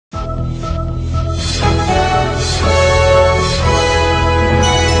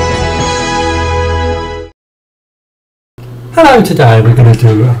Hello, today we're going to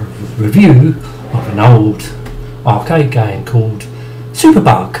do a review of an old arcade game called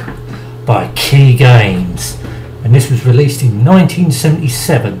Superbug by Gage, and this was released in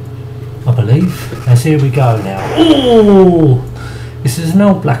 1977, I believe. As here we go now. Oh, this is an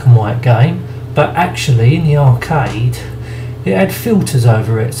old black and white game, but actually in the arcade it had filters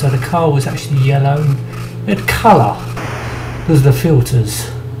over it, so the car was actually yellow. It had colour because of the filters,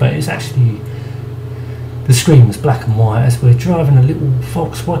 but it's actually, the screen was black and white as we're driving a little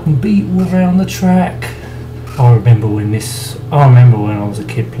Volkswagen Beetle around the track. I remember when I was a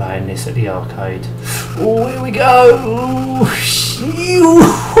kid playing this at the arcade. Oh, here we go!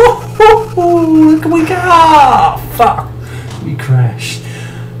 Look, we go! Ah, fuck! We crashed.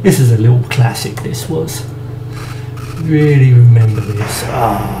 This is a little classic, this was. Really remember this.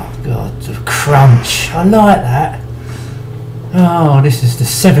 Oh, God, the crunch. I like that. Oh, this is the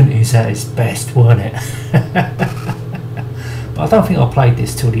 70s at its best, wasn't it? But I don't think I played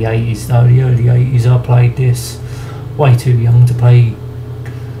this till the 80s though. The early 80s I played this. Way too young to play.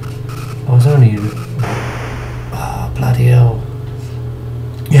 I was only... oh, bloody hell.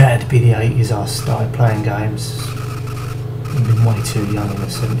 Yeah, it had to be the 80s I started playing games. I've been way too young in the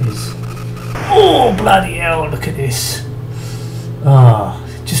 70s. Oh, bloody hell, look at this. Oh,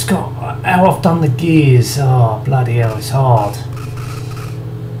 just got how I've done the gears. Oh, bloody hell, it's hard.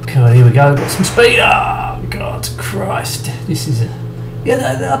 God, here we go, got some speed. Oh, God, Christ. This is a...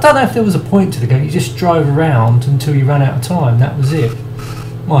 yeah, I don't know if there was a point to the game. You just drove around until you ran out of time. That was it.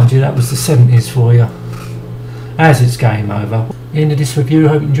 Mind you, that was the 70s for you. As it's game over. End of this review.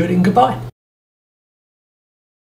 Hope you enjoyed it and goodbye.